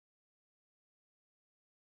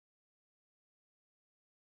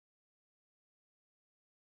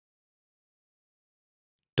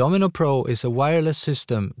Domino Pro is a wireless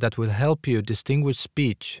system that will help you distinguish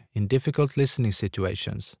speech in difficult listening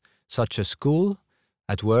situations, such as school,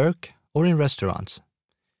 at work, or in restaurants.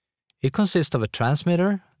 It consists of a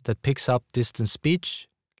transmitter that picks up distant speech,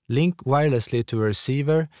 linked wirelessly to a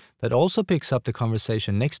receiver that also picks up the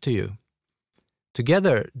conversation next to you.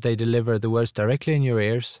 Together, they deliver the words directly in your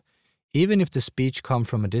ears, even if the speech comes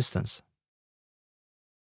from a distance.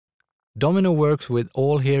 Domino works with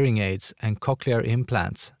all hearing aids and cochlear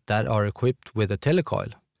implants that are equipped with a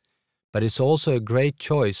telecoil, but it's also a great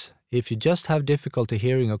choice if you just have difficulty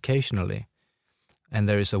hearing occasionally, and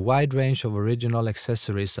there is a wide range of original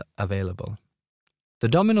accessories available. The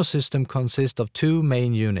Domino system consists of two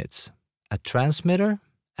main units, a transmitter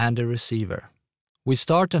and a receiver. We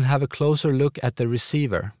start and have a closer look at the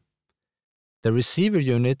receiver. The receiver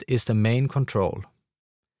unit is the main control.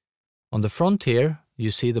 On the front here, you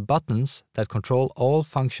see the buttons that control all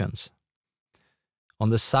functions. On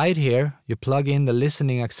the side here, you plug in the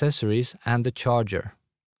listening accessories and the charger.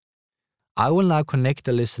 I will now connect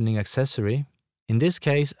the listening accessory, in this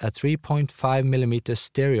case a 3.5mm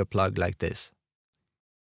stereo plug like this.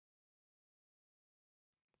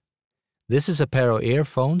 This is a pair of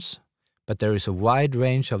earphones, but there is a wide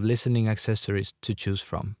range of listening accessories to choose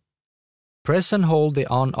from. Press and hold the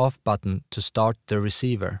on-off button to start the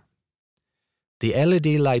receiver. The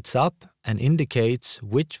LED lights up and indicates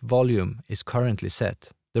which volume is currently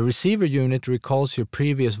set. The receiver unit recalls your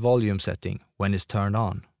previous volume setting when it's turned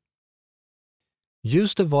on.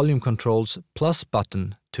 Use the volume control's plus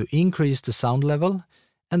button to increase the sound level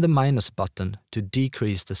and the minus button to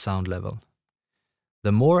decrease the sound level.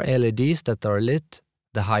 The more LEDs that are lit,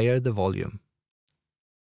 the higher the volume.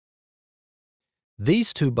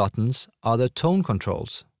 These two buttons are the tone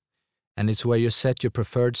controls, and it's where you set your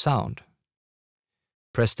preferred sound.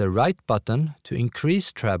 Press the right button to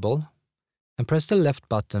increase treble and press the left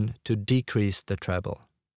button to decrease the treble.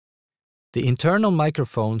 The internal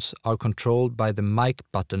microphones are controlled by the mic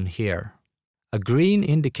button here. A green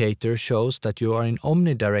indicator shows that you are in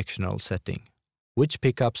omnidirectional setting, which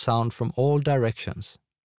pick up sound from all directions.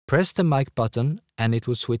 Press the mic button and it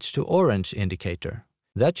will switch to orange indicator.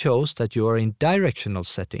 That shows that you are in directional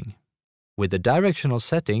setting. With the directional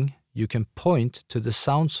setting, you can point to the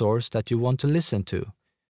sound source that you want to listen to,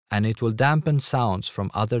 and it will dampen sounds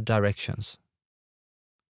from other directions.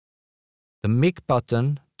 The mic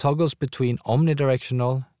button toggles between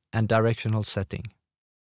omnidirectional and directional setting.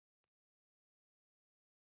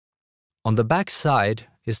 On the back side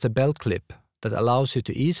is the belt clip that allows you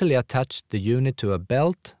to easily attach the unit to a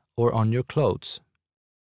belt or on your clothes.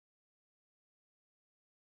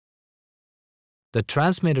 The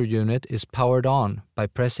transmitter unit is powered on by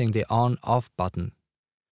pressing the on-off button.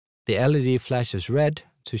 The LED flashes red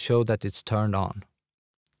to show that it's turned on.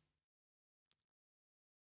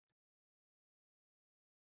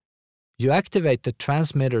 You activate the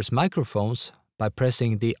transmitter's microphones by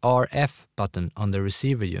pressing the RF button on the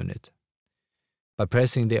receiver unit. By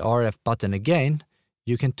pressing the RF button again,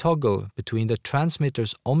 you can toggle between the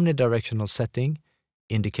transmitter's omnidirectional setting,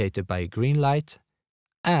 indicated by a green light,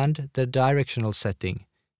 and the directional setting,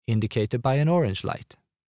 indicated by an orange light.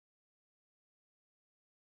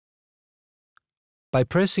 By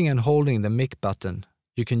pressing and holding the mic button,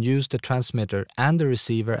 you can use the transmitter and the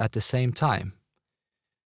receiver at the same time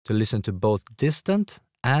to listen to both distant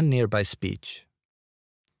and nearby speech.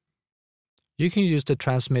 You can use the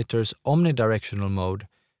transmitter's omnidirectional mode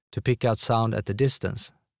to pick out sound at a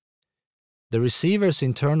distance. The receiver's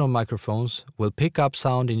internal microphones will pick up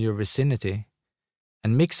sound in your vicinity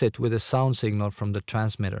and mix it with a sound signal from the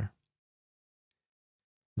transmitter.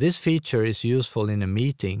 This feature is useful in a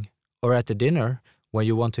meeting or at a dinner where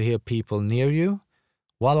you want to hear people near you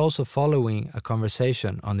while also following a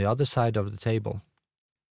conversation on the other side of the table.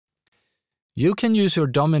 You can use your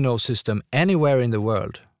Domino system anywhere in the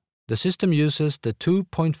world. The system uses the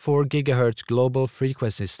 2.4 GHz global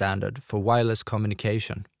frequency standard for wireless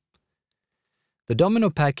communication. The Domino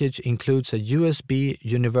package includes a USB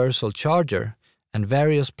universal charger and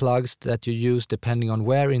various plugs that you use depending on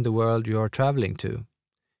where in the world you are traveling to.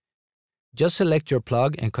 Just select your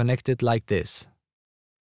plug and connect it like this.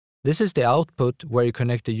 This is the output where you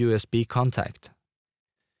connect the USB contact.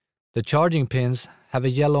 The charging pins have a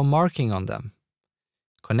yellow marking on them.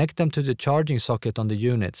 Connect them to the charging socket on the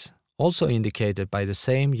units, also indicated by the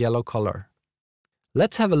same yellow color.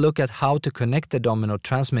 Let's have a look at how to connect the Domino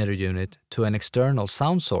transmitter unit to an external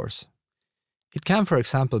sound source. It can, for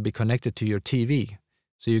example, be connected to your TV,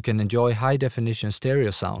 so you can enjoy high-definition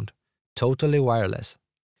stereo sound, totally wireless.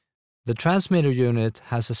 The transmitter unit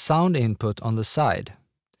has a sound input on the side.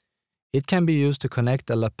 It can be used to connect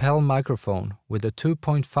a lapel microphone with a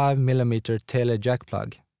 2.5mm tele jack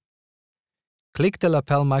plug. Click the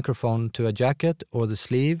lapel microphone to a jacket or the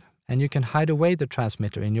sleeve and you can hide away the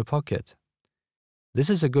transmitter in your pocket. This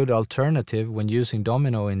is a good alternative when using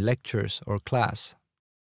Domino in lectures or class.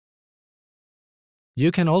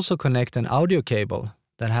 You can also connect an audio cable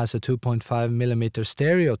that has a 2.5mm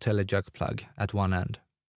stereo tele jack plug at one end.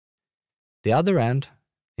 The other end,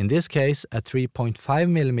 in this case a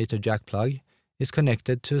 3.5mm jack plug, is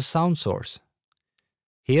connected to a sound source,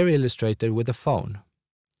 here illustrated with a phone.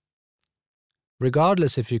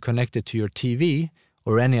 Regardless if you connect it to your TV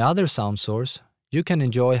or any other sound source, you can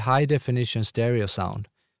enjoy high-definition stereo sound,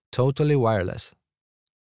 totally wireless.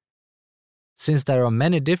 Since there are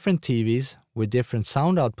many different TVs with different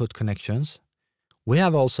sound output connections, we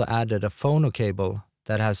have also added a phono cable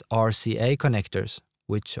that has RCA connectors,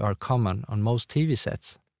 which are common on most TV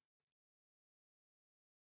sets.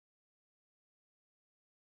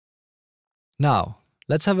 Now,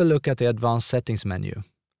 let's have a look at the Advanced Settings menu.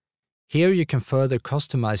 Here you can further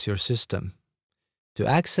customize your system. To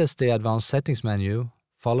access the Advanced Settings menu,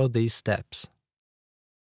 follow these steps.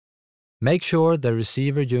 Make sure the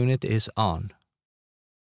receiver unit is on.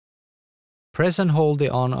 Press and hold the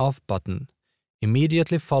on-off button,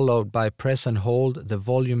 immediately followed by press and hold the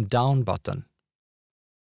volume down button.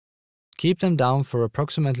 Keep them down for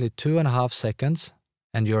approximately 2.5 seconds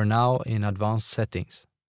and you are now in Advanced Settings.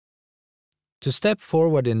 To step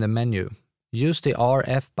forward in the menu, use the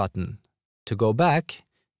RF button. To go back,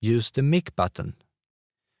 use the mic button.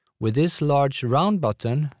 With this large round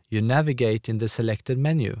button, you navigate in the selected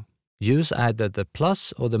menu. Use either the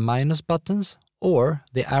plus or the minus buttons or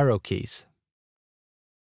the arrow keys.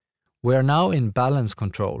 We are now in balance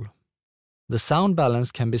control. The sound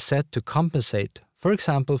balance can be set to compensate, for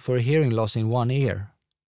example for a hearing loss in one ear.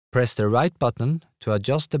 Press the right button to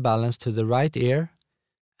adjust the balance to the right ear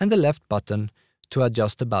and the left button to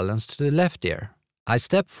adjust the balance to the left ear. I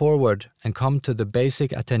step forward and come to the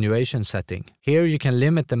basic attenuation setting. Here you can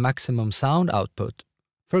limit the maximum sound output.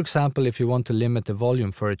 For example, if you want to limit the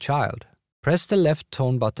volume for a child. Press the left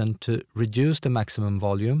tone button to reduce the maximum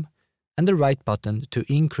volume and the right button to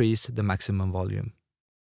increase the maximum volume.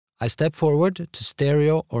 I step forward to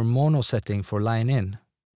stereo or mono setting for line in.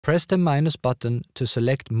 Press the minus button to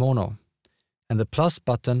select mono and the plus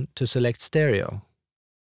button to select stereo.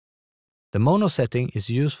 The mono setting is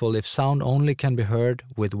useful if sound only can be heard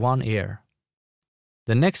with one ear.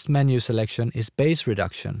 The next menu selection is bass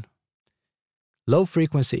reduction.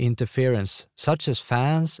 Low-frequency interference, such as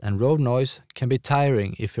fans and road noise, can be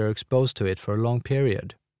tiring if you're exposed to it for a long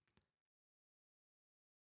period.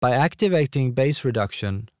 By activating bass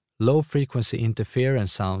reduction, low-frequency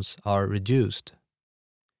interference sounds are reduced.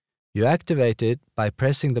 You activate it by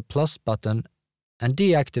pressing the plus button and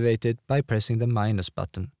deactivate it by pressing the minus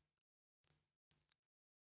button.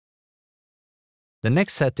 The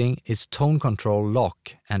next setting is tone control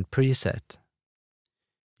lock and preset.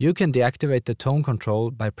 You can deactivate the tone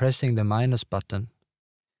control by pressing the minus button.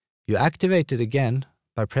 You activate it again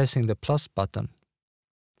by pressing the plus button.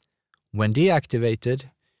 When deactivated,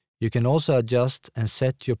 you can also adjust and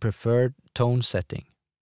set your preferred tone setting.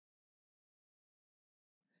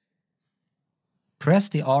 Press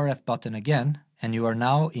the RF button again and you are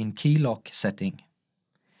now in key lock setting.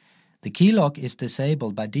 The key lock is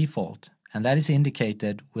disabled by default, and that is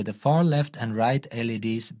indicated with the far left and right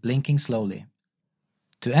LEDs blinking slowly.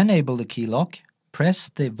 To enable the key lock, press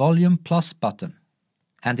the volume plus button,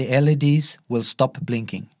 and the LEDs will stop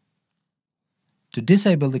blinking. To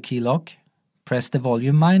disable the key lock, press the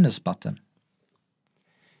volume minus button.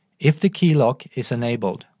 If the key lock is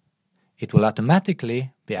enabled, it will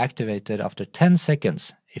automatically be activated after 10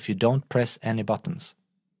 seconds if you don't press any buttons.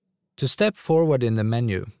 To step forward in the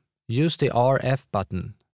menu, use the RF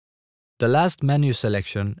button. The last menu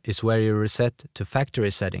selection is where you reset to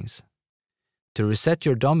factory settings. To reset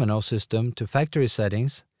your Domino system to factory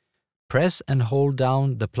settings, press and hold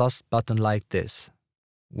down the plus button like this.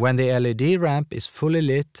 When the LED ramp is fully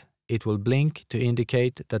lit, it will blink to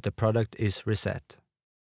indicate that the product is reset.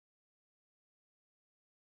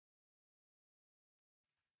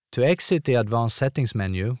 To exit the Advanced Settings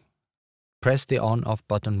menu, press the on-off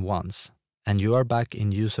button once, and you are back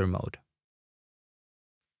in user mode.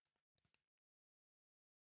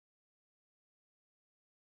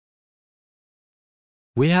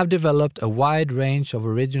 We have developed a wide range of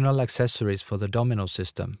original accessories for the Domino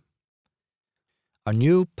system. Our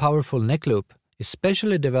new powerful neck loop is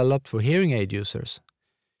specially developed for hearing aid users.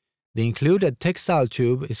 The included textile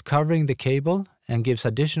tube is covering the cable and gives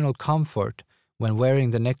additional comfort when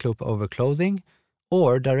wearing the neck loop over clothing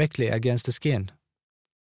or directly against the skin.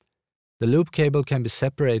 The loop cable can be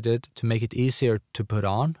separated to make it easier to put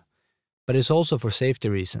on, but it's also for safety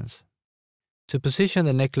reasons. To position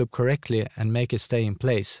the neck loop correctly and make it stay in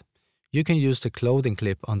place, you can use the clothing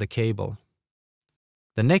clip on the cable.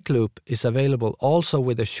 The neck loop is available also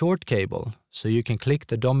with a short cable, so you can click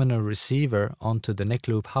the Domino receiver onto the neck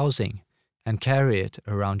loop housing and carry it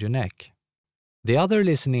around your neck. The other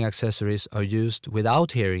listening accessories are used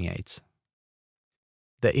without hearing aids.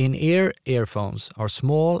 The in-ear earphones are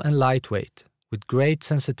small and lightweight, with great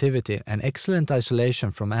sensitivity and excellent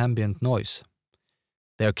isolation from ambient noise.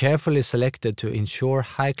 They are carefully selected to ensure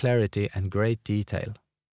high clarity and great detail.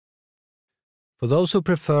 For those who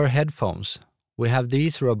prefer headphones, we have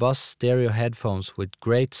these robust stereo headphones with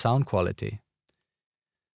great sound quality.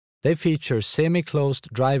 They feature semi-closed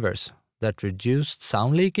drivers that reduce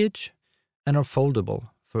sound leakage and are foldable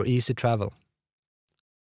for easy travel.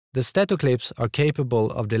 The Stato clips are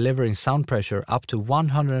capable of delivering sound pressure up to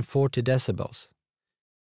 140 decibels.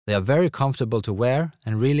 They are very comfortable to wear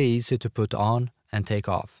and really easy to put on and take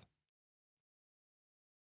off.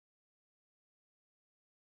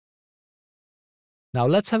 Now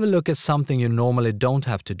let's have a look at something you normally don't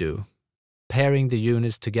have to do: pairing the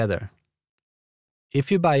units together.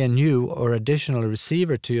 If you buy a new or additional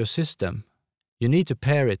receiver to your system, you need to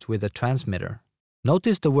pair it with a transmitter.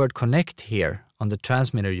 Notice the word connect here on the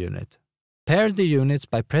transmitter unit. Pair the units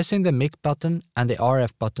by pressing the mic button and the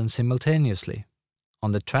RF button simultaneously.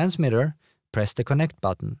 On the transmitter, press the connect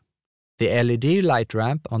button. The LED light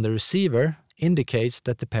ramp on the receiver indicates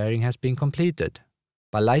that the pairing has been completed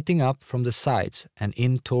by lighting up from the sides and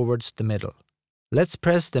in towards the middle. Let's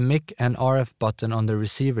press the mic and RF button on the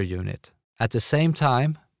receiver unit. At the same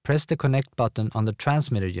time, press the connect button on the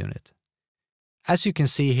transmitter unit. As you can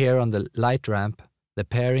see here on the light ramp, the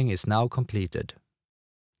pairing is now completed.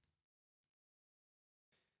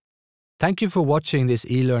 Thank you for watching this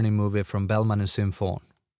e-learning movie from Bellman & Symphon.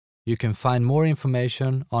 You can find more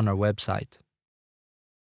information on our website.